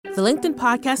The LinkedIn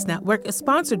Podcast Network is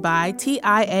sponsored by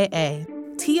TIAA.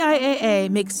 TIAA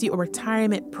makes you a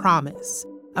retirement promise,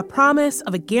 a promise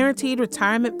of a guaranteed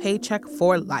retirement paycheck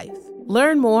for life.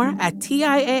 Learn more at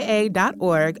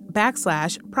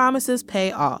TIAA.org/promises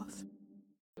pay off.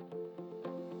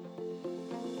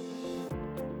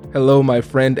 Hello, my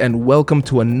friend, and welcome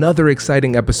to another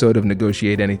exciting episode of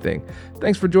Negotiate Anything.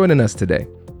 Thanks for joining us today.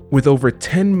 With over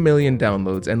 10 million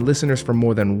downloads and listeners from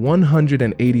more than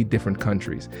 180 different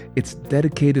countries, it's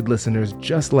dedicated listeners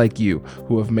just like you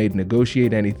who have made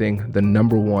Negotiate Anything the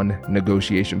 #1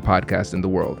 negotiation podcast in the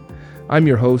world. I'm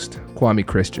your host, Kwame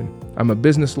Christian. I'm a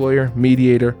business lawyer,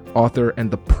 mediator, author,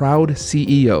 and the proud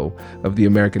CEO of the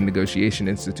American Negotiation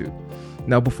Institute.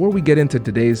 Now, before we get into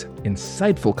today's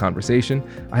insightful conversation,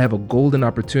 I have a golden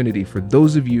opportunity for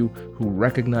those of you who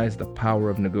recognize the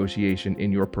power of negotiation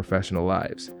in your professional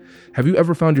lives. Have you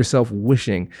ever found yourself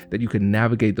wishing that you could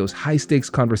navigate those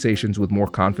high-stakes conversations with more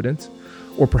confidence?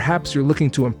 Or perhaps you're looking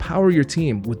to empower your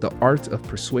team with the art of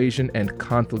persuasion and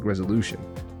conflict resolution.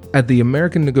 At the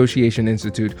American Negotiation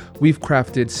Institute, we've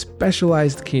crafted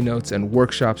specialized keynotes and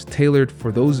workshops tailored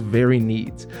for those very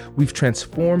needs. We've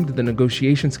transformed the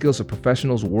negotiation skills of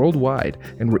professionals worldwide,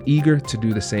 and we're eager to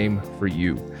do the same for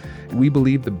you. We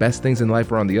believe the best things in life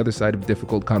are on the other side of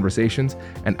difficult conversations,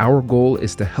 and our goal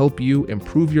is to help you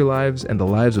improve your lives and the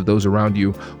lives of those around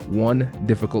you, one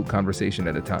difficult conversation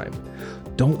at a time.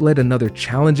 Don't let another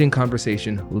challenging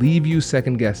conversation leave you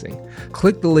second guessing.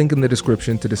 Click the link in the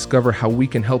description to discover how we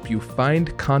can help you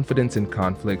find confidence in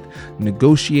conflict,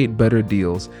 negotiate better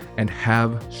deals, and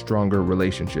have stronger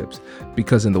relationships.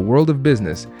 Because in the world of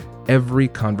business, every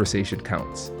conversation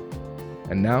counts.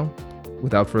 And now,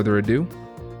 without further ado,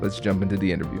 let's jump into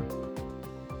the interview.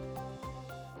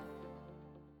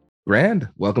 Grande,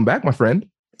 welcome back, my friend.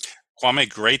 Kwame,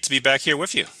 great to be back here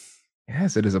with you.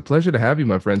 Yes, it is a pleasure to have you,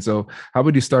 my friend. So how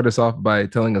would you start us off by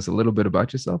telling us a little bit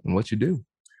about yourself and what you do?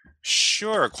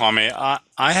 Sure, Kwame.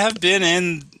 I have been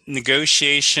in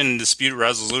negotiation, dispute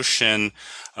resolution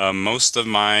most of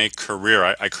my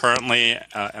career. I currently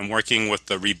am working with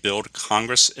the Rebuild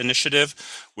Congress initiative,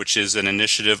 which is an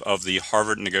initiative of the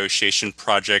Harvard Negotiation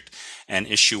Project and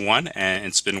Issue 1, and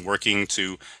it's been working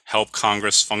to help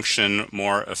Congress function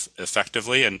more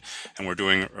effectively, and we're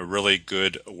doing a really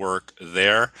good work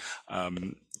there.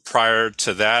 Prior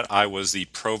to that, I was the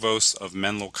provost of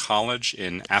Menlo College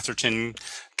in Atherton,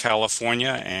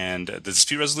 California, and the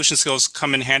dispute resolution skills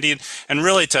come in handy and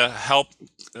really to help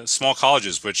small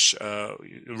colleges, which are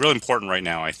really important right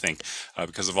now, I think,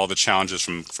 because of all the challenges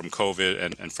from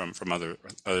COVID and from other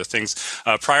things.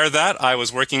 Prior to that, I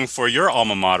was working for your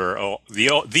alma mater,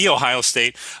 the Ohio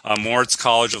State Moritz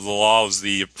College of the Law. I was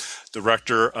the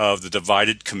director of the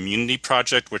Divided Community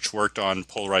Project, which worked on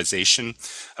polarization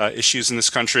issues in this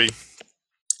country.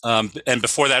 And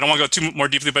before that, I don't want to go too more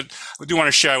deeply, but I do want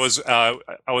to share. I was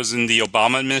in the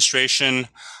Obama administration.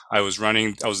 I was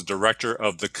the director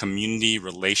of the Community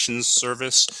Relations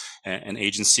Service, an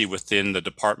agency within the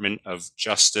Department of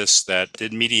Justice that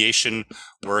did mediation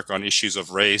work on issues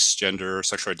of race, gender,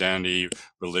 sexual identity,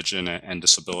 religion, and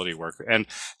disability work, and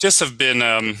just have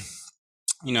been,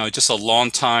 just a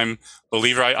long time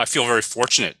believer. I feel very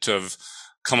fortunate to have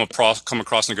come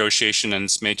across negotiation, and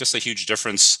it's made just a huge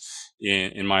difference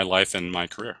in my life and my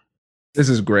career. This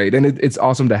is great. And it's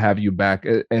awesome to have you back.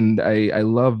 And I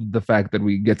love the fact that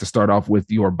we get to start off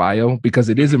with your bio, because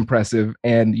it is impressive.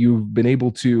 And you've been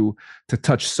able to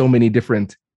touch so many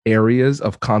different areas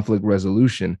of conflict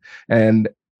resolution. And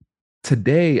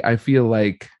today I feel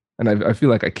like, and I feel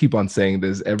like I keep on saying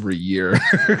this every year,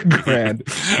 Grande,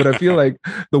 but I feel like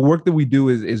the work that we do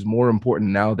is more important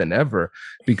now than ever,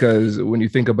 because when you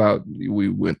think about, we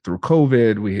went through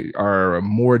COVID, we are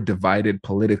more divided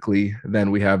politically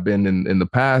than we have been in the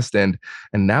past. And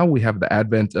now we have the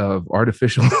advent of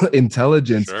artificial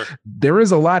intelligence. Sure. There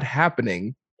is a lot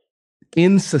happening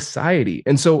in society.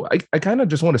 And so I kind of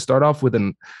just want to start off with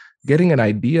getting an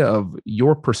idea of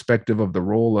your perspective of the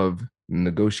role of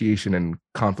negotiation and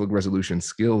conflict resolution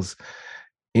skills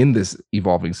in this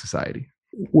evolving society.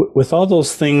 With all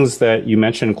those things that you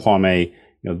mentioned, Kwame,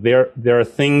 there are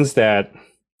things that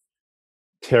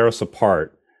tear us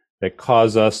apart, that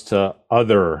cause us to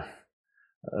other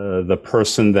the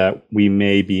person that we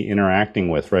may be interacting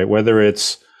with, right? Whether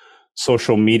it's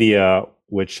social media,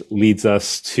 which leads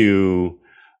us to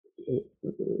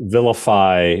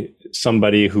vilify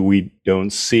somebody who we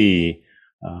don't see,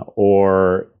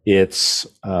 or it's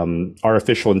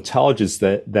artificial intelligence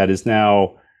that is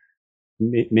now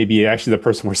maybe actually the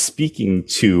person we're speaking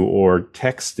to, or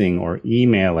texting or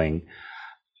emailing.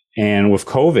 And with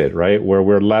COVID, right, where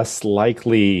we're less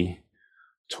likely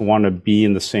to want to be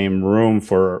in the same room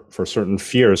for certain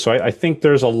fears. So I think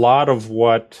there's a lot of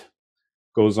what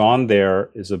goes on there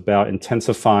is about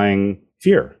intensifying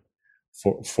fear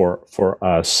for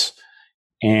us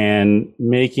and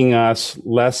making us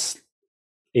less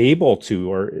able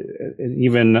to, or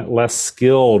even less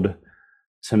skilled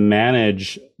to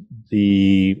manage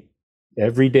the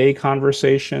everyday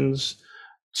conversations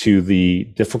to the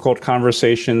difficult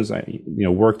conversations,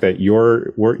 work that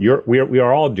we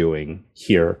are all doing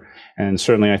here. And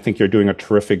certainly I think you're doing a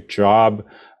terrific job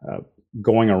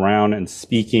going around and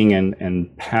speaking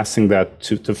and passing that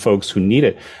to folks who need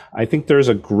it. I think there's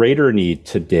a greater need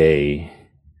today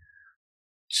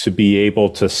to be able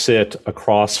to sit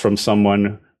across from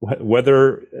someone,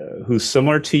 whether who's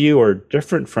similar to you or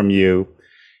different from you,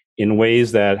 in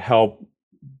ways that help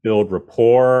build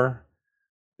rapport,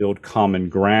 build common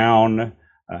ground,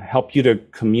 help you to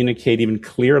communicate even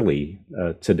clearly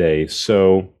today.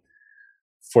 So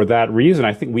for that reason,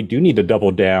 I think we do need to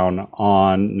double down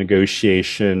on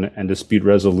negotiation and dispute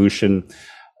resolution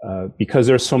because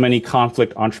there's so many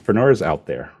conflict entrepreneurs out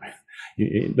there.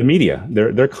 The media,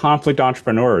 they're conflict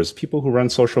entrepreneurs. People who run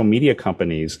social media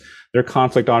companies, they're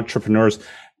conflict entrepreneurs.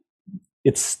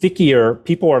 It's stickier.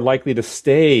 People are likely to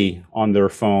stay on their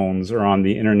phones or on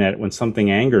the internet when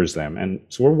something angers them. And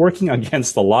so we're working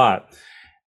against a lot.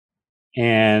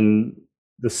 And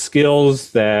the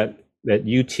skills that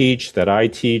you teach, that I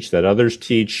teach, that others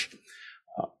teach,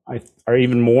 are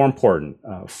even more important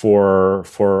for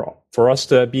us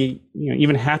to be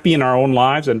even happy in our own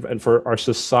lives and for our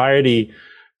society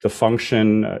to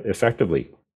function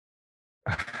effectively.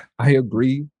 I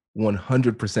agree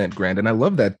 100%, Grande. And I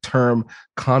love that term,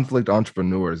 conflict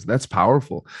entrepreneurs. That's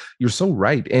powerful. You're so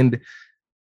right. And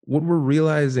what we're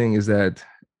realizing is that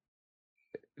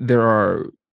there are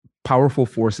powerful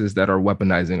forces that are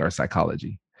weaponizing our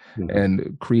psychology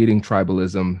and creating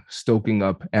tribalism, stoking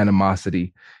up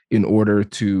animosity in order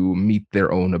to meet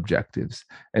their own objectives.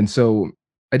 And so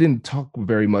I didn't talk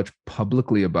very much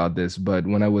publicly about this, but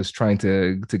when I was trying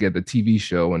to get the TV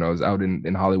show, when I was out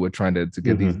in Hollywood trying to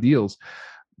get these deals,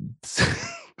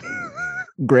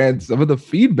 Grande, some of the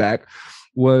feedback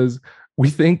was, we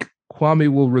think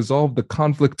Kwame will resolve the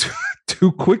conflict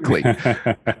too quickly.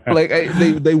 Like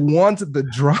they want the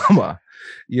drama,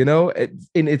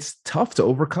 and it's tough to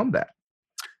overcome that.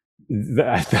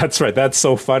 That's right. That's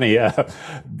so funny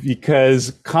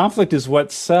because conflict is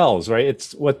what sells, right?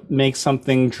 It's what makes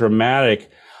something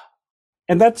dramatic.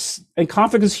 And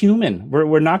conflict is human.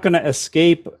 We're not going to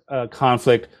escape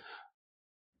conflict,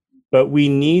 but we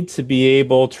need to be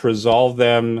able to resolve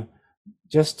them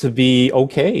just to be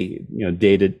okay,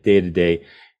 day to day.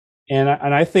 And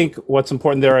I think what's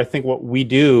important there, I think what we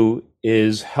do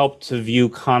is help to view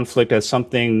conflict as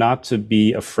something not to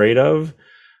be afraid of,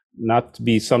 not to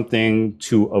be something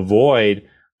to avoid,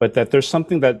 but that there's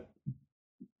something that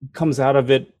comes out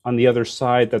of it on the other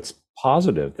side that's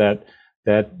positive, that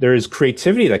there is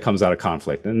creativity that comes out of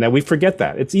conflict, and that we forget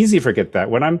that. It's easy to forget that.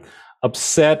 When I'm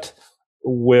upset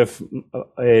with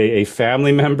a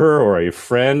family member or a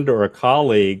friend or a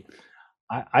colleague,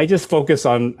 I just focus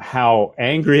on how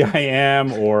angry I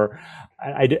am,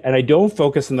 and I don't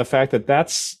focus on the fact that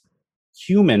that's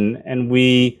human, and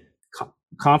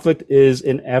conflict is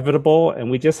inevitable, and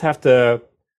we just have to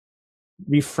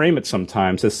reframe it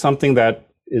sometimes as something that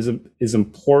is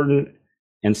important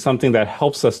and something that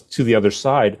helps us to the other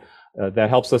side, that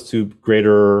helps us to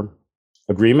greater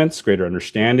agreements, greater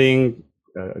understanding,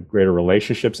 greater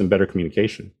relationships, and better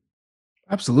communication.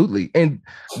 Absolutely. And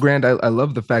Grande, I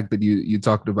love the fact that you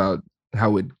talked about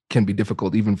how it can be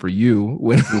difficult even for you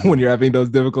when you're having those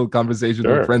difficult conversations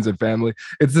with friends and family.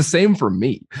 It's the same for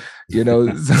me.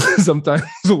 Sometimes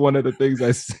one of the things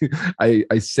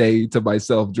I say to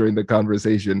myself during the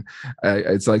conversation,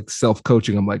 it's like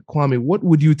self-coaching. I'm like, Kwame, what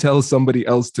would you tell somebody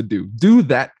else to do? Do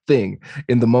that thing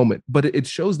in the moment. But it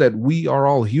shows that we are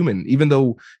all human. Even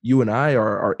though you and I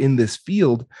are in this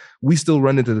field, we still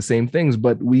run into the same things,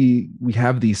 but we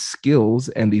have these skills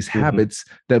and these habits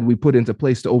that we put into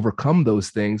place to overcome those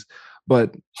things.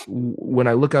 But when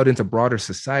I look out into broader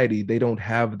society, they don't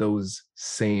have those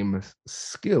same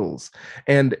skills.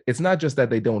 And it's not just that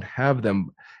they don't have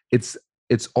them. It's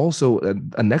also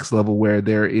a next level where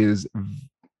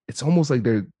it's almost like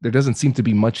there doesn't seem to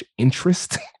be much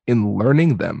interest in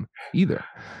learning them either.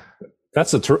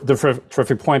 That's a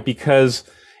terrific point, because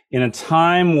in a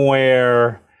time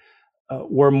where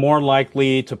we're more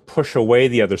likely to push away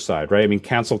the other side, right? I mean,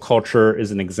 cancel culture is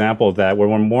an example of that, where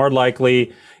we're more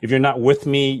likely, if you're not with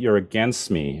me, you're against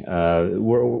me.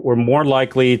 We're more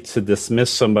likely to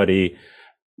dismiss somebody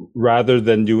rather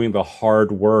than doing the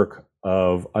hard work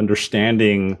of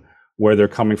understanding where they're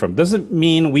coming from. Doesn't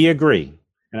mean we agree.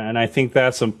 And I think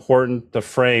that's important to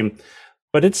frame.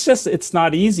 But it's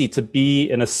not easy to be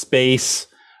in a space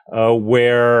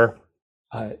where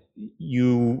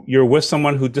you're with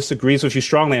someone who disagrees with you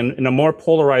strongly. And in a more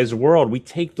polarized world, we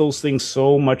take those things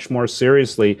so much more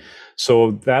seriously.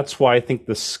 So that's why I think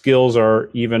the skills are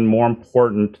even more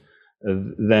important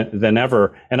than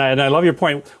ever. And I love your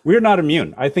point. We're not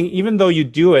immune. I think even though you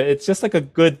do it, it's just like a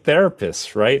good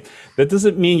therapist, right? That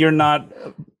doesn't mean you're not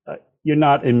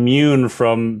immune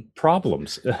from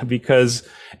problems because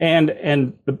I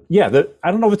don't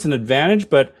know if it's an advantage,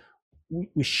 but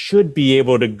we should be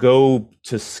able to go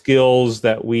to skills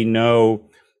that we know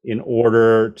in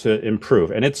order to improve.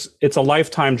 And it's a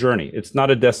lifetime journey. It's not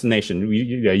a destination.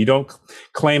 You don't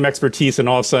claim expertise and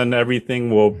all of a sudden everything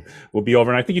will be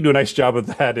over. And I think you do a nice job of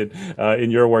that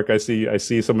in your work. I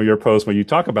see some of your posts when you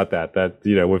talk about that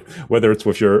whether it's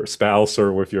with your spouse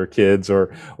or with your kids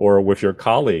or with your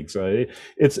colleagues,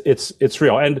 it's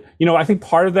real. And, I think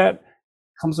part of that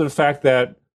comes to the fact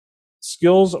that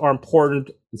skills are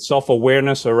important,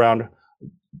 self-awareness around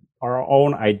our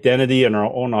own identity and our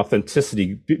own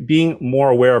authenticity, being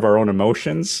more aware of our own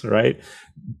emotions, right?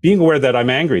 Being aware that I'm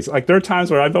angry. Like there are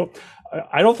times where I don't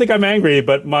think I'm angry,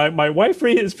 but my wife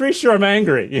is pretty sure I'm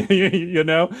angry, and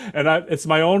it's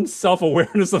my own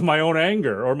self-awareness of my own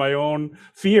anger or my own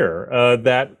fear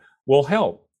that will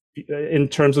help in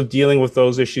terms of dealing with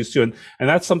those issues too. And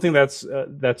that's something that's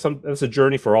a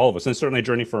journey for all of us, and certainly a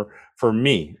journey for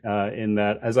me in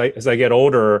that as I get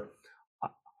older,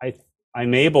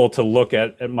 I'm able to look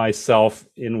at myself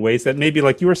in ways that maybe,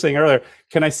 like you were saying earlier,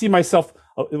 can I see myself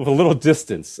with a little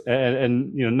distance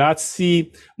and not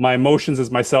see my emotions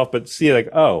as myself, but see like,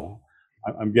 oh,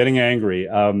 I'm getting angry.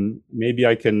 Maybe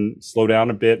I can slow down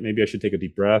a bit. Maybe I should take a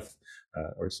deep breath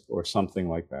or something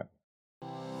like that.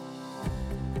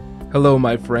 Hello,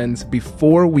 my friends.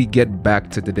 Before we get back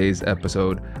to today's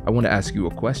episode, I want to ask you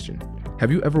a question. Have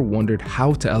you ever wondered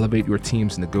how to elevate your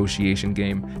team's negotiation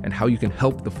game and how you can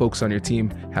help the folks on your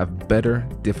team have better,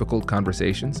 difficult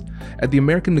conversations? At the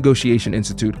American Negotiation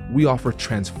Institute, we offer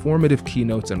transformative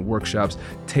keynotes and workshops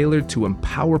tailored to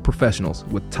empower professionals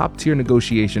with top-tier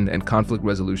negotiation and conflict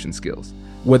resolution skills.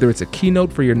 Whether it's a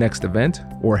keynote for your next event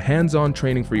or hands-on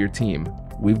training for your team,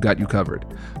 we've got you covered.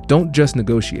 Don't just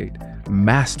negotiate.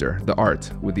 Master the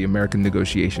art with the American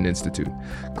Negotiation Institute.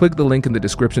 Click the link in the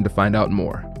description to find out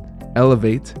more.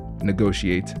 Elevate,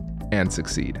 negotiate, and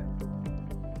succeed.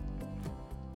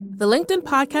 The LinkedIn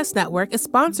Podcast Network is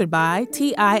sponsored by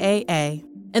TIAA.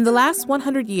 In the last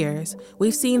 100 years,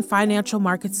 we've seen financial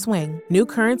markets swing, new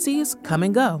currencies come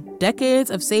and go,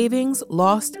 decades of savings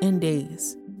lost in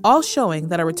days, all showing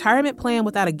that a retirement plan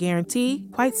without a guarantee,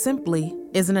 quite simply,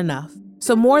 isn't enough.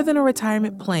 So more than a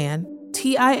retirement plan,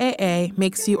 TIAA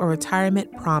makes you a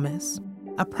retirement promise.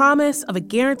 A promise of a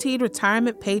guaranteed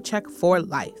retirement paycheck for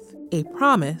life. A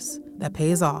promise that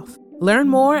pays off. Learn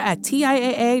more at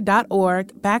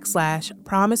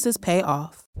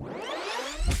TIAA.org/promisespayoff.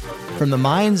 From the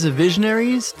minds of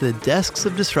visionaries to the desks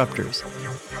of disruptors,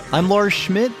 I'm Lars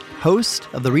Schmidt, host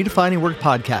of the Redefining Work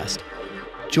podcast.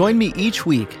 Join me each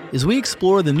week as we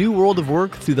explore the new world of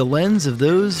work through the lens of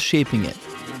those shaping it.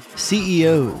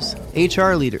 CEOs,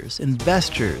 HR leaders,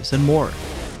 investors, and more.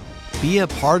 Be a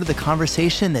part of the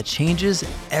conversation that changes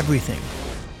everything.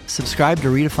 Subscribe to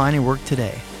Redefining Work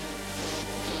today.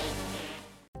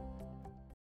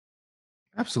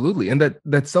 Absolutely. And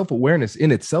that self-awareness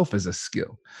in itself is a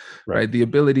skill, right? The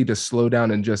ability to slow down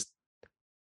and just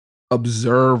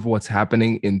observe what's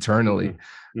happening internally.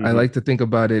 Mm-hmm. I like to think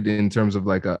about it in terms of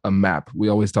like a map. We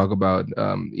always talk about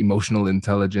emotional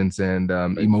intelligence and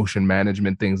emotion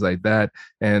management, things like that.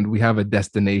 And we have a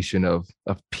destination of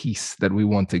peace that we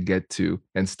want to get to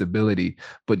and stability,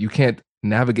 but you can't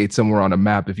navigate somewhere on a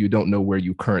map if you don't know where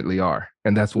you currently are.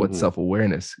 And that's what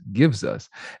self-awareness gives us.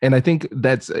 And I think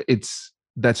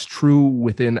that's true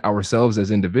within ourselves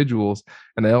as individuals.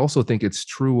 And I also think it's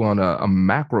true on a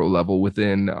macro level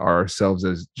within ourselves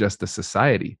as just a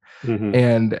society. Mm-hmm.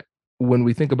 And when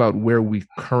we think about where we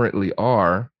currently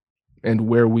are and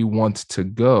where we want to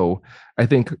go, I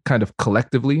think kind of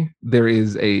collectively, there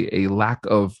is a lack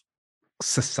of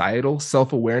societal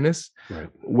self-awareness, right,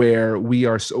 where we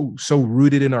are so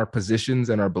rooted in our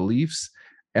positions and our beliefs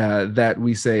that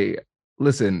we say,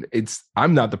 listen,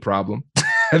 I'm not the problem.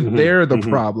 They're the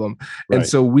problem. Right. And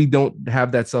so we don't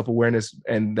have that self-awareness,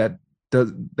 and that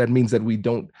means that we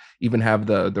don't even have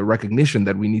the recognition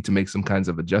that we need to make some kinds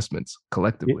of adjustments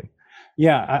collectively.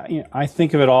 Yeah, I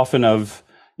think of it often of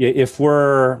if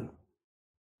we're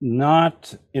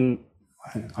not in,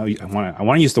 I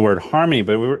want to use the word harmony,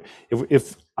 but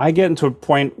if I get into a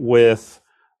point with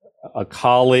a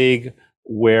colleague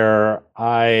where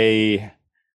I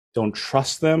don't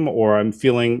trust them or I'm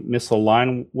feeling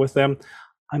misaligned with them,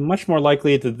 I'm much more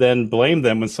likely to then blame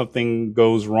them when something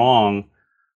goes wrong,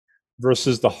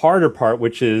 versus the harder part,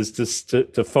 which is just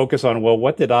to focus on, well,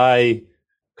 what did I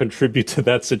contribute to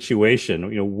that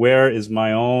situation? Where is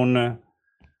my own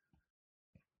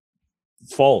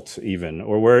fault even,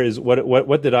 or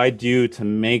what did I do to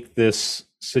make this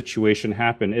situation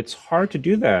happen? It's hard to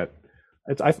do that.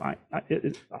 I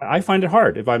find it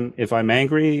hard if I'm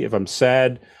angry, if I'm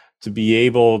sad, to be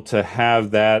able to have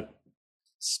that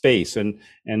space. And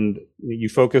you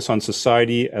focus on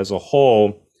society as a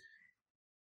whole.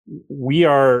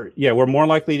 We're more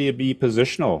likely to be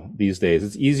positional these days.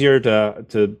 It's easier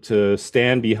to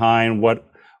stand behind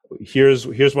here's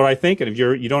what I think, and if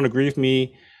you don't agree with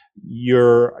me,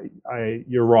 you're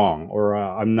wrong, or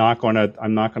I'm not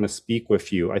gonna speak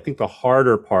with you. I think the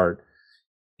harder part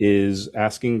is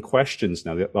asking questions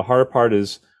now. The harder part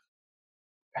is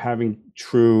having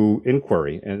true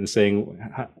inquiry and saying,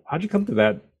 how'd you come to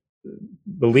that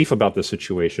belief about the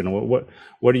situation?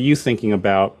 What are you thinking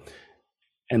about?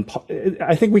 And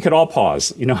I think we could all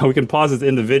pause. We can pause as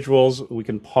individuals, we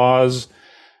can pause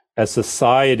as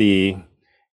society,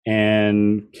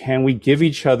 and can we give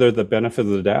each other the benefit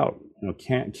of the doubt?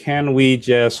 Can we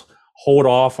just hold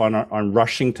off on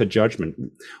rushing to judgment?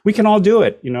 We can all do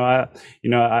it. I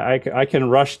can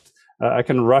rush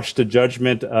to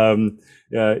judgment.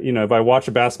 If I watch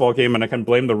a basketball game and I can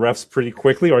blame the refs pretty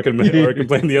quickly, or I can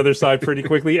blame the other side pretty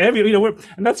quickly.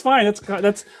 And that's fine.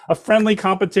 That's a friendly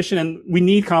competition, and we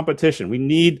need competition.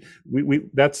 We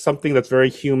that's something that's very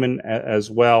human as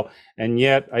well. And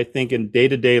yet, I think in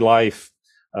day-to-day life,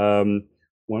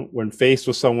 when faced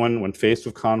with someone, when faced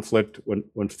with conflict,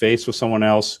 when faced with someone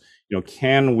else,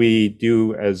 can we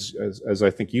do as I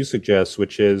think you suggest,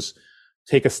 which is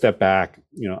take a step back,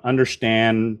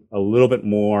 understand a little bit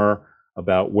more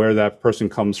about where that person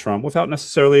comes from without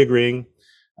necessarily agreeing,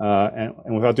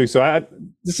 and without doing so.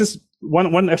 This is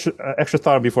one extra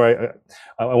thought before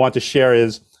I want to share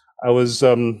is, I was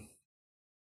there's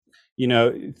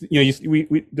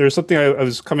something I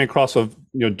was coming across of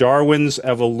Darwin's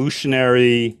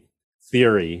evolutionary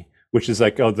theory, which is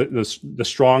like, the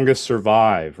strongest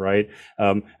survive, right?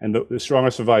 And the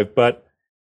strongest survive. But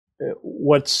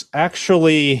what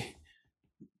actually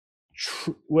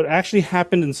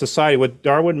happened in society, what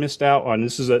Darwin missed out on,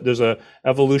 there's a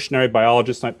evolutionary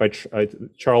biologist by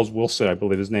Charles Wilson, I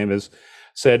believe his name is,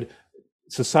 said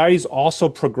society's also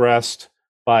progressed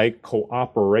by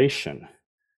cooperation.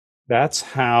 That's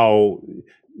how,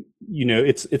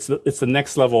 it's the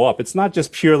next level up. It's not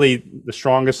just purely the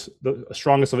strongest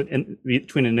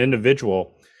between an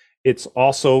individual. It's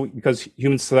also because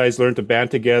human societies learned to band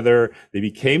together. They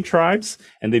became tribes,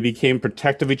 and they became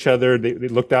protective of each other. They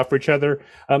looked out for each other.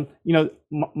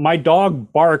 My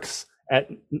dog barks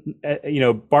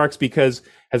barks because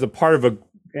as a part of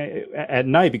at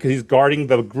night, because he's guarding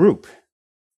the group.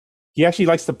 He actually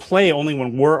likes to play only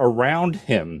when we're around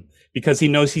him, because he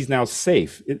knows he's now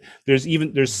safe.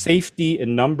 There's safety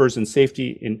in numbers and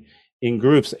safety in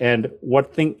groups. And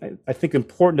I think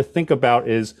important to think about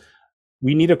is,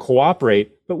 we need to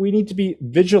cooperate, but we need to be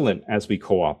vigilant as we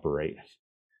cooperate.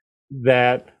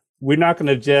 That we're not going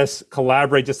to just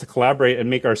collaborate to collaborate and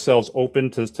make ourselves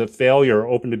open to failure, or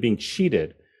open to being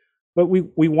cheated. But we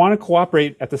want to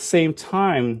cooperate at the same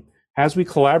time. As we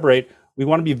collaborate, we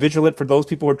want to be vigilant for those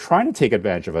people who are trying to take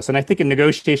advantage of us. And I think in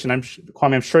negotiation,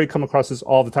 Kwame, I'm sure you come across this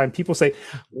all the time. People say,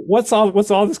 what's all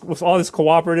this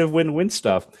cooperative win-win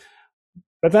stuff?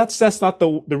 But that's not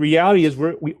the reality. Is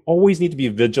we always need to be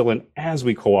vigilant as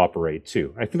we cooperate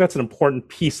too. I think that's an important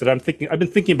piece that I've been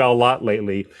thinking about a lot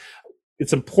lately.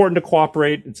 It's important to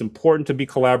cooperate. It's important to be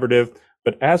collaborative.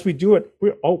 But as we do it,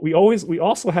 we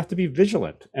also have to be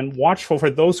vigilant and watchful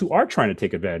for those who are trying to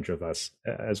take advantage of us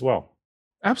as well.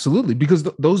 Absolutely, because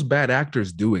those bad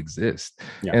actors do exist.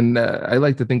 Yeah. And I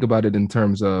like to think about it in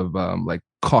terms of like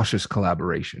cautious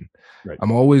collaboration. Right.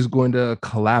 I'm always going to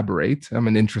collaborate. I'm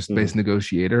an interest-based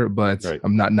negotiator, but right.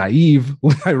 I'm not naive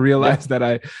when I realize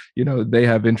that they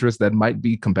have interests that might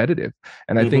be competitive.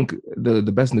 And I think the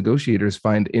best negotiators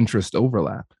find interest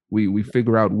overlap. We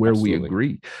figure out where we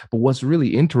agree. But what's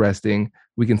really interesting,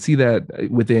 we can see that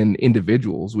within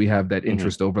individuals, we have that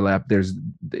interest overlap.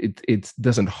 It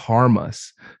doesn't harm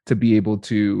us to be able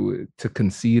to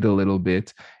concede a little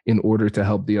bit in order to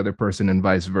help the other person, and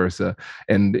vice versa.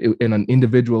 And in an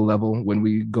individual level, when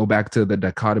we go back to the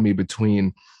dichotomy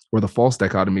between, or the false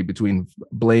dichotomy between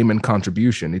blame and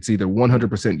contribution, it's either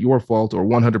 100% your fault or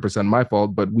 100% my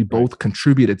fault, but we both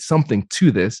contributed something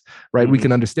to this, right? We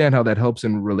can understand how that helps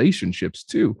in relationships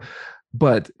too.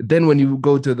 But then when you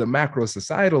go to the macro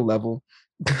societal level,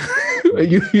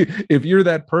 if you're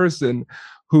that person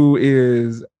who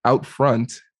is out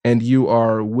front and you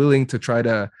are willing to try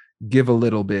to give a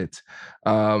little bit,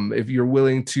 if you're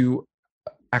willing to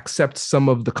accept some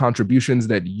of the contributions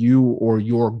that you or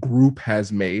your group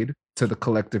has made to the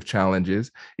collective challenges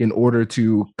in order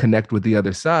to connect with the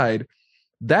other side,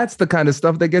 that's the kind of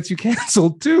stuff that gets you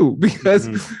canceled too. Because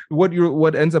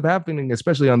what ends up happening,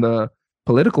 especially on the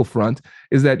political front,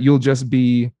 is that you'll just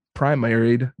be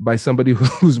primaried by somebody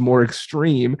who's more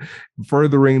extreme,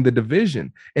 furthering the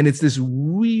division. And it's this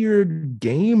weird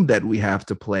game that we have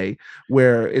to play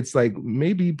where it's like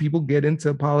maybe people get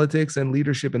into politics and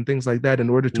leadership and things like that in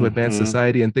order to advance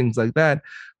society and things like that.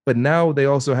 But now they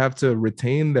also have to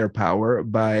retain their power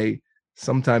by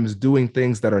sometimes doing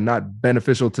things that are not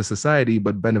beneficial to society,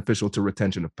 but beneficial to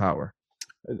retention of power.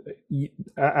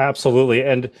 Absolutely.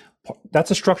 And that's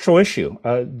a structural issue.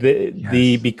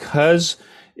 Because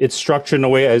it's structured in a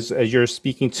way, as you're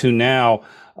speaking to now,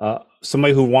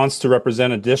 somebody who wants to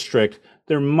represent a district,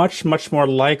 they're much more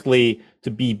likely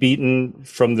to be beaten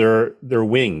from their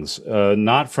wings,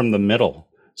 not from the middle.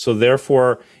 So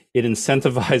therefore, it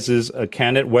incentivizes a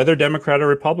candidate, whether Democrat or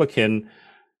Republican,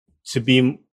 to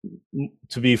be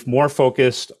more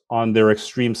focused on their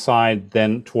extreme side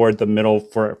than toward the middle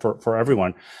for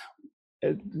everyone.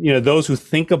 Those who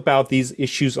think about these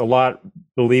issues a lot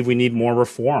believe we need more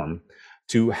reform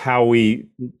to how do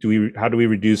we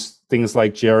reduce things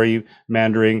like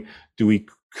gerrymandering? Do we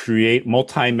create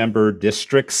multi-member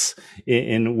districts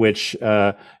in which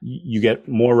you get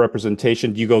more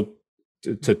representation? Do you go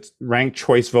to ranked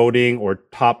choice voting or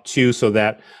top two, so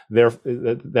that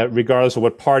regardless of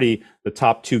what party the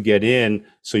top two get in,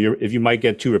 so if you might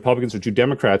get two Republicans or two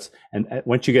Democrats, and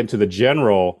once you get into the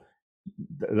general,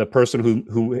 the person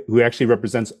who actually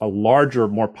represents a larger,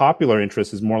 more popular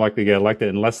interest is more likely to get elected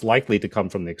and less likely to come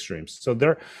from the extremes. So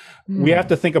we have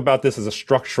to think about this as a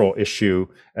structural issue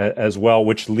as well,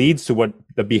 which leads to what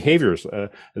the behaviors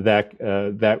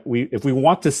that if we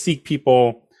want to seek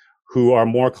people who are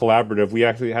more collaborative, we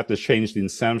actually have to change the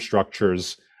incentive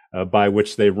structures by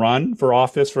which they run for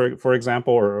office, for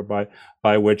example, or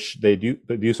by which they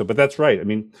do so. But that's right. I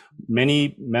mean,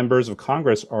 many members of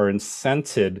Congress are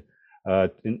incented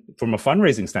from a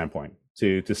fundraising standpoint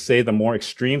to say the more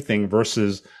extreme thing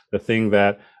versus the thing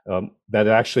that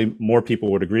actually more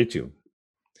people would agree to.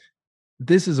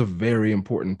 This is a very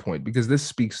important point because this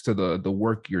speaks to the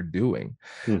work you're doing.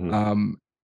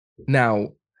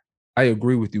 Now, I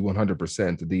agree with you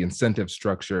 100%. The incentive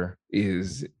structure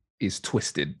is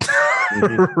twisted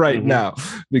right now,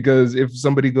 because if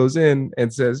somebody goes in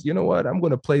and says, you know what, I'm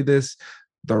going to play this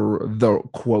the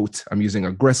quote, I'm using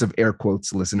aggressive air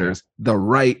quotes, listeners, the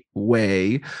right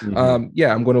way, I'm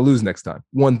going to lose next time,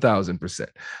 1000%,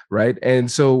 right? And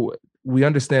so we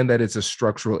understand that it's a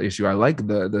structural issue. I like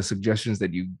the suggestions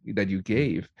that you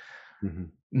gave.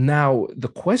 Now the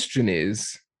question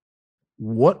is,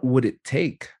 what would it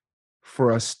take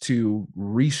for us to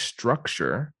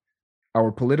restructure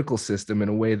our political system in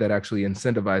a way that actually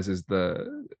incentivizes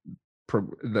the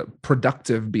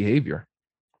productive behavior?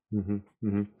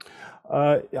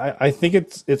 I think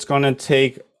it's going to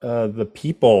take the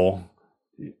people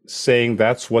saying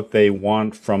that's what they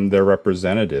want from their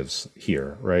representatives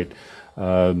here, right?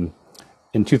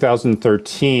 In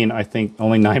 2013, I think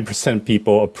only 9%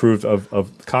 people approved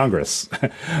of Congress.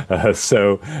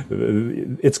 So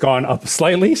it's gone up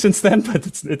slightly since then,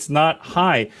 but it's not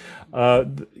high.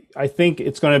 I think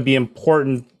it's going to be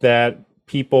important that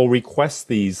people request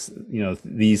these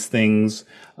things,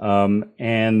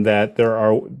 and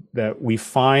that we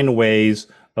find ways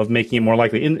of making it more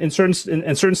likely. In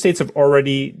certain states have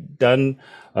already done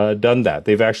that.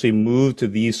 They've actually moved to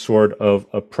these sort of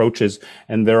approaches,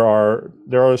 and there are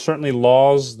certainly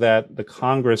laws that the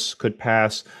Congress could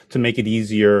pass to make it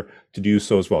easier to do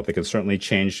so as well. They could certainly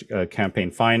change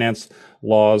campaign finance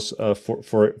laws,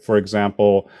 for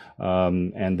example,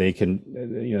 and they can,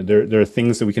 there are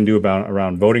things that we can do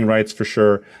around voting rights for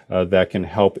sure that can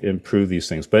help improve these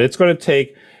things. But it's going to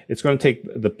take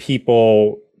the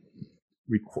people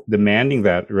demanding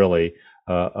that really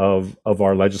of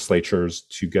our legislatures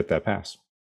to get that passed.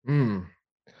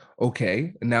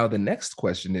 Okay. Now the next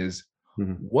question is,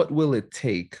 what will it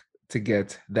take to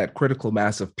get that critical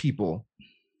mass of people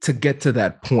to get to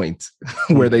that point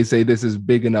where they say this is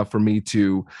big enough for me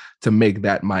to make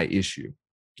that my issue?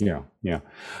 Yeah.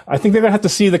 I think they're gonna have to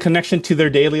see the connection to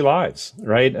their daily lives,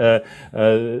 right? In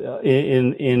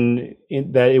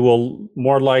that it will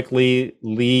more likely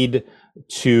lead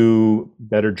to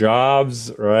better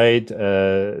jobs, right?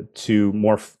 To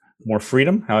more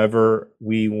freedom, however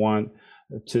we want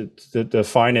to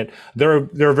define it. There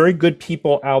are very good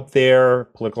people out there,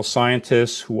 political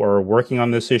scientists who are working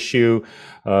on this issue.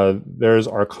 There's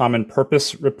our Common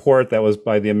Purpose report that was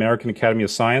by the American Academy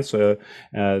of Science that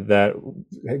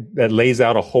lays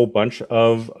out a whole bunch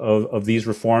of these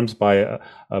reforms by a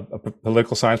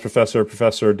political science professor,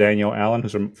 Professor Daniel Allen,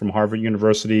 who's from Harvard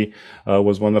University,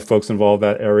 was one of the folks involved.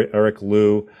 That Eric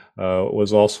Liu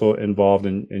was also involved,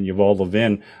 in Yuval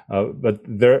Levin. But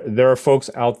there are folks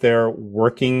out there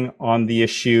working on the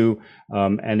issue,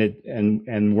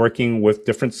 and working with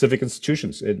different civic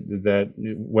institutions, that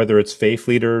whether it's faith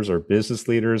leaders or business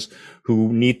leaders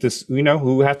who need to,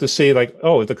 who have to say, like,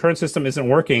 oh, if the current system isn't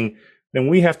working, then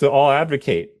we have to all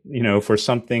advocate, for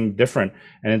something different.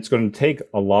 And it's going to take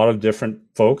a lot of different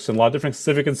folks and a lot of different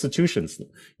civic institutions,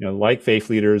 like faith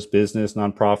leaders, business,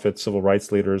 nonprofits, civil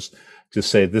rights leaders, to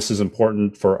say this is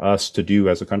important for us to do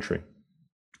as a country.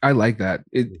 I like that.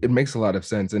 It makes a lot of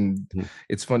sense. And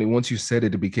it's funny, once you said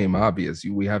it, it became obvious.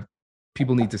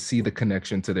 People need to see the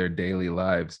connection to their daily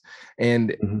lives.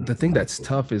 And the thing that's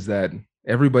tough is that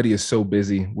everybody is so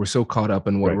busy. We're so caught up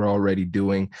in what we're already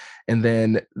doing. And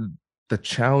then the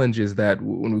challenge is that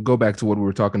when we go back to what we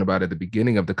were talking about at the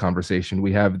beginning of the conversation,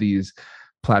 we have these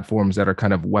platforms that are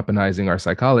kind of weaponizing our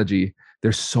psychology.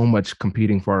 There's so much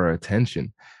competing for our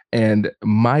attention. And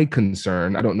my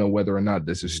concern, I don't know whether or not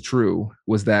this is true,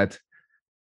 was that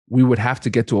we would have to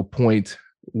get to a point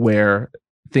where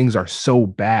things are so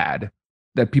bad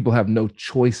that people have no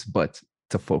choice but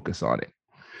to focus on it.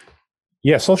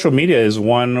 Yeah, social media is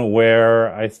one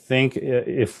where I think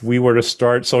if we were to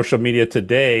start social media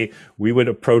today, we would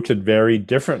approach it very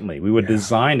differently. We would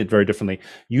design it very differently.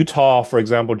 Utah, for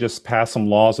example, just passed some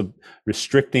laws of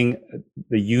restricting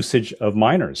the usage of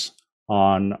minors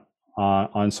on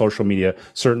social media.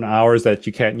 Certain hours that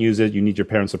you can't use it, you need your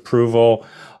parents' approval.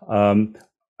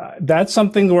 That's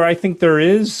something where I think there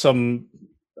is some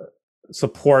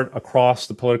support across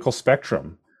the political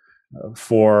spectrum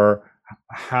for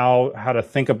how to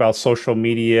think about social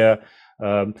media.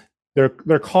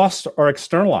 Their costs are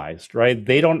externalized, right?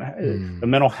 They don't the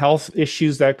mental health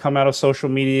issues that come out of social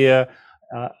media.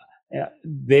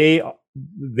 The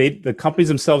companies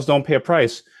themselves don't pay a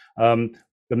price.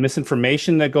 The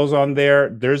misinformation that goes on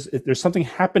there's something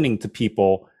happening to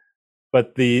people,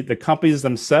 but the companies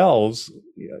themselves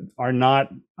are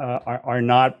not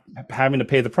having to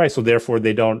pay the price, so therefore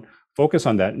they don't focus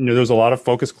on that. There's a lot of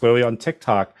focus clearly on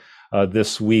TikTok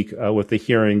this week with the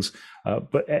hearings,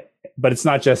 but it's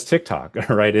not just TikTok,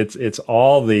 right? It's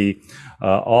all the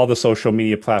social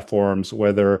media platforms,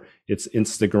 whether it's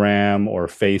Instagram or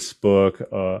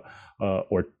Facebook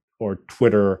or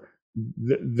Twitter.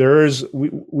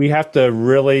 We have to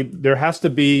really, there has to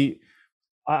be,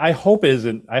 I hope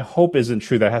isn't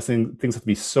true that things have to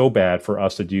be so bad for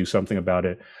us to do something about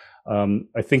it.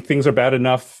 I think things are bad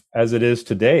enough as it is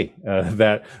today,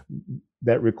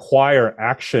 that require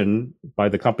action by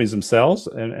the companies themselves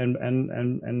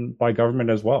and by government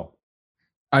as well.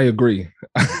 I agree.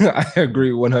 I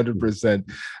agree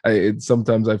 100%.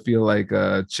 Sometimes I feel like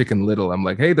Chicken Little. I'm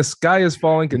like, hey, the sky is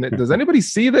falling. Does anybody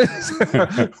see this?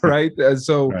 Right?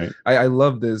 So right. I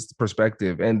love this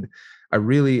perspective. And I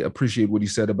really appreciate what you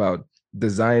said about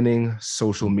designing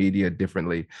social media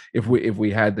differently if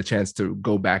we had the chance to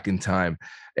go back in time.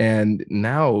 And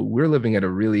now we're living at a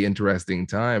really interesting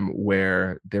time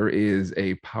where there is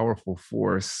a powerful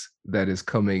force that is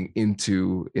coming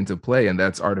into play, and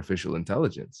that's artificial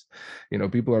intelligence.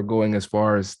 People are going as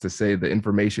far as to say the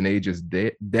information age is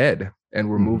dead, and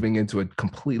we're moving into a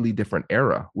completely different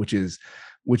era, which is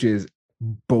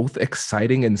both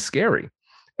exciting and scary.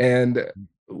 And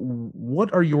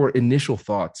what are your initial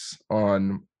thoughts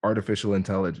on artificial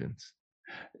intelligence?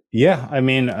 Yeah, I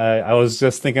mean, I was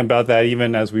just thinking about that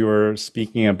even as we were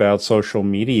speaking about social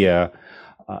media.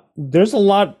 There's a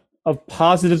lot of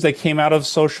positives that came out of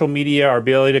social media, our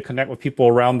ability to connect with people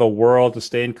around the world, to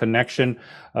stay in connection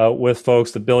with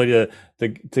folks, the ability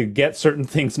to get certain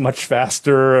things much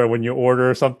faster when you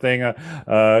order something,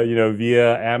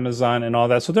 via Amazon and all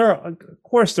that. So there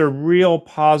are real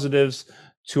positives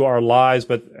to our lives,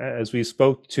 but as we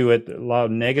spoke to it, a lot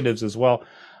of negatives as well.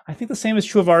 I think the same is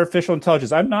true of artificial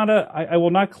intelligence. I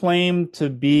will not claim to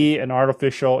be an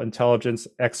artificial intelligence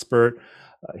expert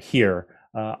here.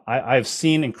 I've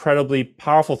seen incredibly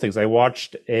powerful things. I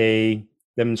watched a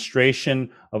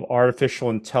demonstration of artificial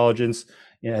intelligence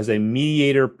as a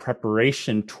mediator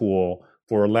preparation tool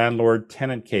for a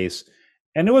landlord-tenant case,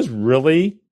 and it was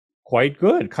really quite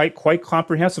good, quite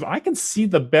comprehensive. I can see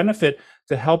the benefit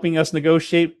to helping us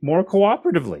negotiate more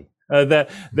cooperatively. That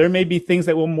there may be things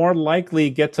that will more likely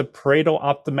get to Pareto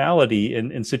optimality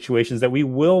in situations, that we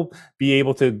will be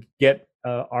able to get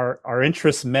our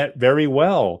interests met very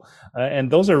well.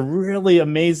 And those are really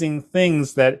amazing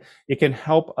things that it can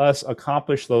help us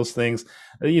accomplish those things,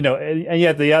 and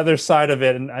yet the other side of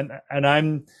it,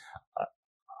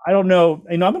 I don't know,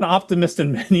 I'm an optimist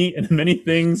in many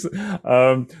things,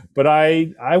 but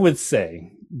I would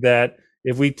say that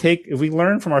if we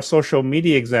learn from our social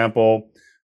media example,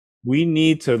 we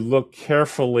need to look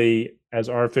carefully as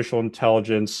artificial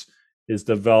intelligence is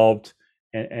developed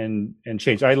and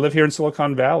changed. I live here in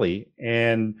Silicon Valley,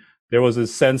 and there was a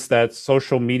sense that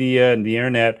social media and the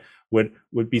internet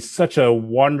would be such a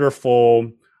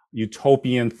wonderful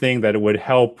utopian thing, that it would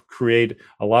help create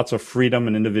lots of freedom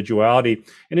and individuality.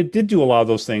 And it did do a lot of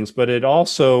those things, but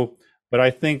I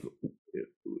think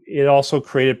it also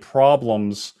created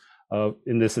problems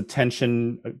in this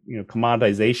attention,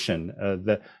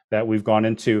 commoditization that we've gone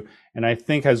into. And I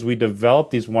think as we develop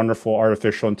these wonderful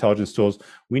artificial intelligence tools,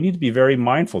 we need to be very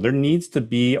mindful. There needs to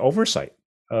be oversight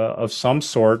of some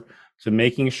sort to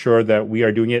making sure that we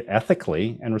are doing it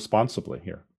ethically and responsibly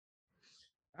here.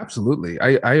 Absolutely.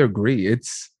 I agree.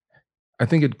 I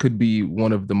think it could be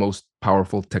one of the most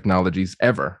powerful technologies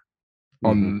ever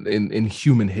in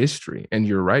human history. And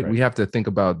you're right. We have to think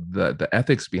about the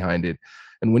ethics behind it.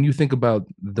 And when you think about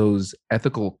those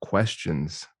ethical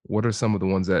questions, what are some of the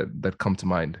ones that come to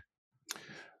mind?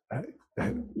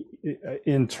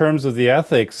 In terms of the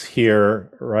ethics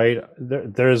here, right,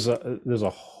 there's a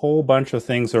whole bunch of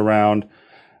things around.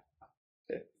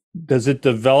 Does it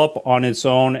develop on its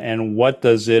own, and what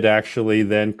does it actually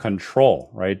then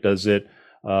control, right? Does it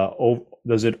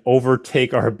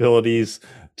overtake our abilities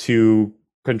to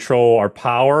control our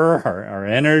power, our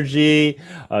energy?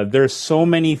 There's so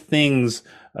many things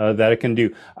that it can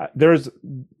do.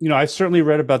 I've certainly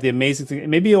read about the amazing thing.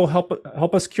 Maybe it'll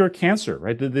help us cure cancer,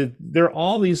 right? There are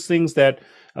all these things that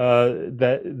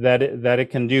it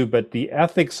can do, but the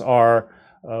ethics are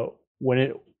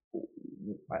when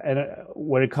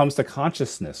it comes to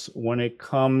consciousness, when it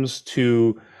comes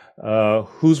to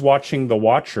who's watching the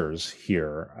watchers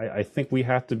here, I think we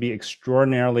have to be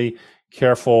extraordinarily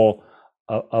careful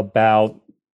about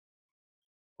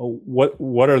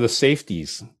what are the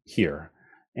safeties here,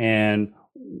 and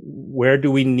where do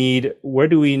we need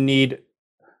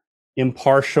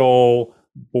impartial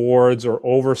boards or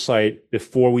oversight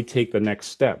before we take the next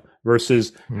step,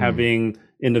 versus having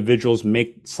individual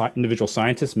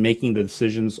scientists making the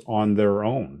decisions on their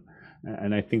own.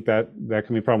 And I think that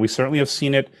can be a problem. We certainly have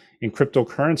seen it in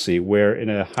cryptocurrency, where in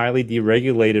a highly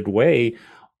deregulated way,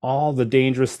 all the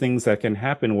dangerous things that can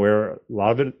happen, where a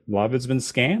lot of it's been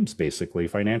scams, basically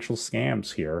financial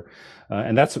scams here,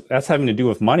 and that's having to do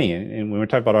with money. And when we're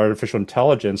talking about artificial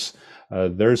intelligence,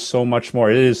 there's so much more.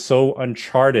 It is so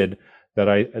uncharted that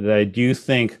I do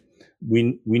think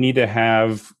we need to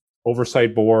have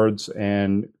oversight boards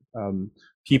and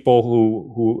people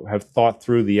who have thought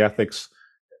through the ethics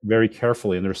very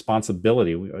carefully, and the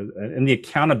responsibility and the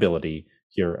accountability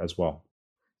here as well.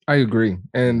 I agree.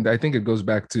 And I think it goes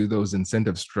back to those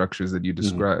incentive structures that you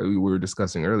described, we were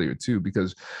discussing earlier too,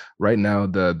 because right now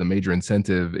the major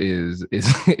incentive is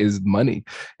money.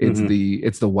 It's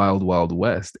the wild, wild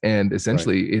west. And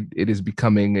essentially it is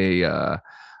becoming a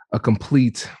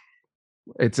complete,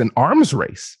 it's an arms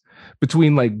race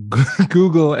between like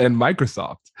Google and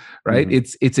Microsoft, right?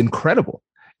 It's incredible.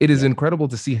 It is incredible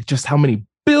to see just how many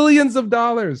billions of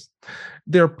dollars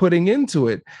they're putting into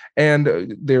it,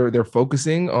 and they're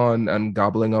focusing on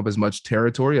gobbling up as much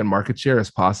territory and market share as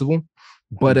possible.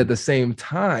 But at the same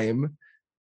time,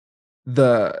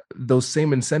 those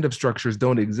same incentive structures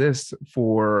don't exist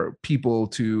for people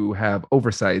to have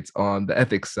oversights on the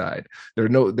ethics side.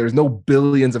 There's no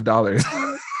billions of dollars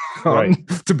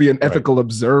to be an ethical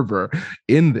observer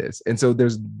in this, and so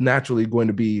there's naturally going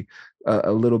to be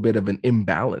a little bit of an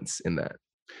imbalance in that.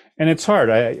 And it's hard.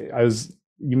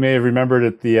 You may have remembered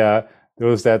at there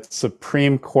was that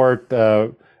Supreme Court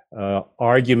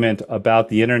argument about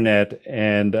the internet,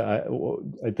 and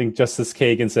I think Justice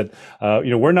Kagan said,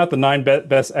 we're not the 9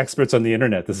 best experts on the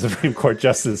internet, the Supreme Court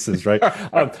justices, right?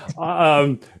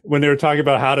 When they were talking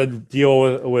about how to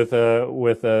deal with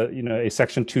a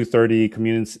Section 230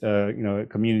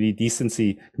 community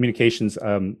decency communications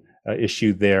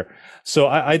issue there. So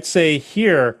I'd say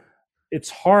here, it's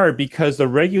hard because the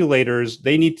regulators,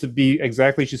 they need to be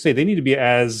exactly as you say, they need to be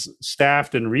as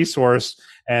staffed and resourced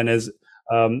and as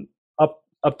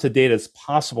up to date as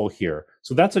possible here.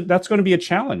 So that's going to be a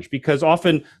challenge, because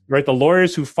often, right, the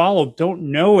lawyers who follow don't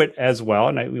know it as well.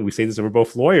 And we say this, we're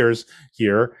both lawyers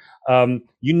here. You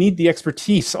need the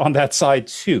expertise on that side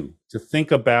too, to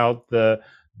think about the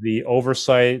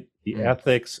oversight the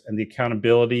ethics and the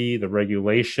accountability, the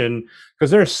regulation,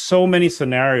 because there are so many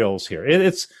scenarios here. And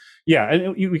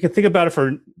we can think about it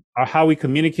for how we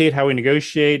communicate, how we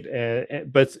negotiate,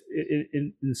 but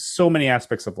in so many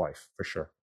aspects of life, for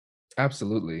sure.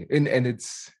 Absolutely. And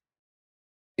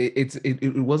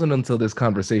it wasn't until this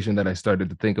conversation that I started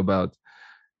to think about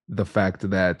the fact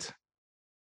that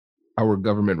our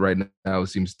government right now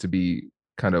seems to be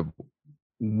kind of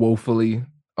woefully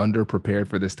underprepared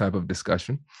for this type of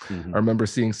discussion. I remember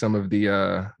seeing some of the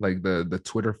the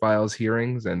Twitter files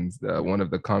hearings, and one of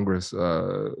the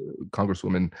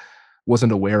congresswomen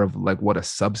wasn't aware of like what a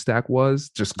Substack was,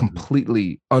 just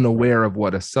completely unaware of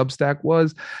what a Substack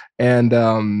was.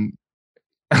 And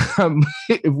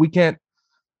if we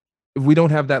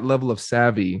don't have that level of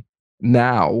savvy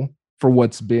now for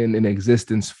what's been in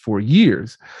existence for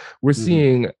years, we're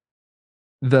seeing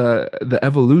the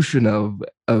evolution of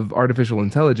artificial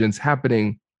intelligence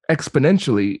happening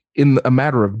exponentially in a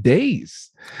matter of days.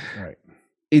 Right.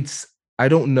 I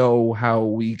don't know how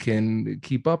we can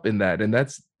keep up in that. And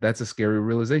that's a scary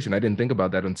realization. I didn't think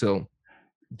about that until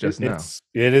just now.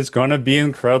 It is going to be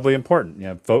incredibly important.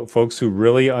 Yeah, folks who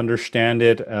really understand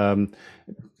it.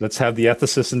 Let's have the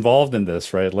ethicists involved in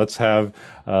this, right? Let's have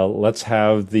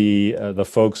the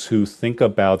folks who think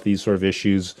about these sort of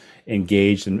issues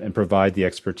engaged and provide the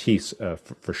expertise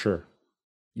for sure.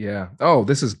 Yeah. Oh,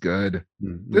 this is good.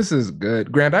 This is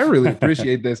good. Grant, I really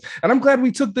appreciate this. And I'm glad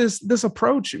we took this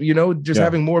approach,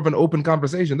 having more of an open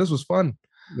conversation. This was fun.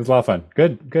 It was a lot of fun.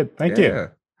 Good. Thank you.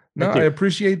 No, I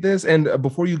appreciate this. And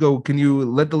before you go, can you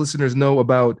let the listeners know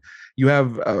about, you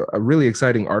have a really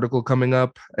exciting article coming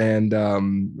up, and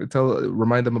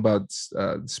remind them about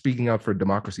speaking out for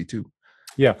democracy too.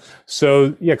 Yeah.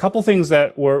 So a couple things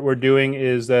that we're doing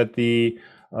is that the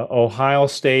Ohio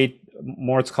State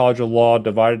Moritz College of Law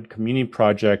Divided Community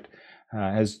Project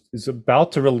is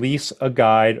about to release a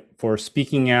guide for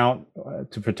speaking out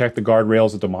to protect the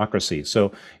guardrails of democracy.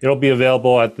 So it'll be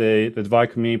available at the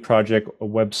Divided Community Project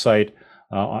website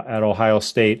at Ohio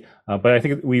State. But I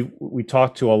think we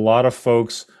talked to a lot of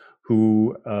folks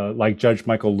who, like Judge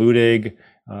Michael Ludig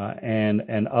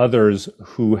and others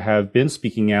who have been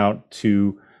speaking out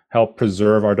to help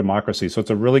preserve our democracy. So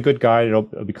it's a really good guide. It'll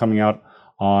be coming out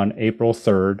on April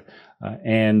 3rd.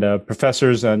 And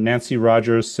Professors Nancy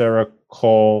Rogers, Sarah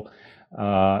Cole,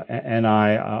 and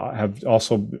I have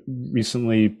also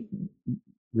recently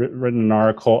written an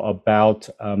article about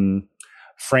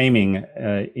framing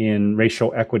in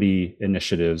racial equity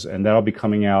initiatives, and that'll be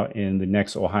coming out in the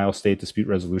next Ohio State Dispute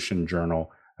Resolution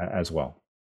Journal as well.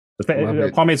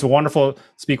 Kwame, it's wonderful to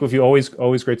speak with you. Always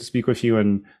great to speak with you,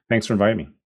 and thanks for inviting me.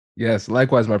 Yes,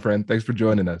 likewise, my friend. Thanks for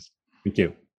joining us. Thank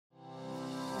you.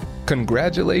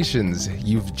 Congratulations!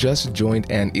 You've just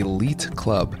joined an elite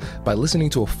club. By listening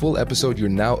to a full episode, you're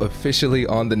now officially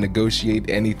on the Negotiate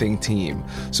Anything team.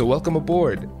 So welcome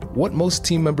aboard. What most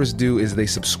team members do is they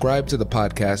subscribe to the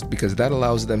podcast because that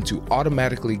allows them to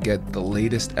automatically get the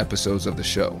latest episodes of the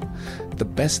show. The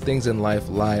best things in life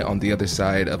lie on the other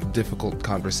side of difficult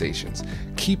conversations.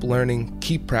 Keep learning,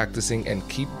 keep practicing, and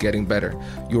keep getting better.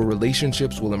 Your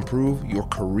relationships will improve, your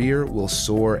career will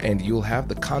soar, and you'll have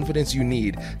the confidence you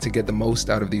need to get the most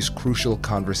out of these crucial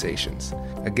conversations.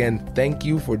 Again, thank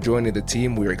you for joining the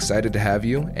team. We're excited to have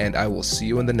you, and I will see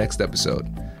you in the next episode.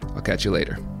 I'll catch you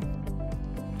later.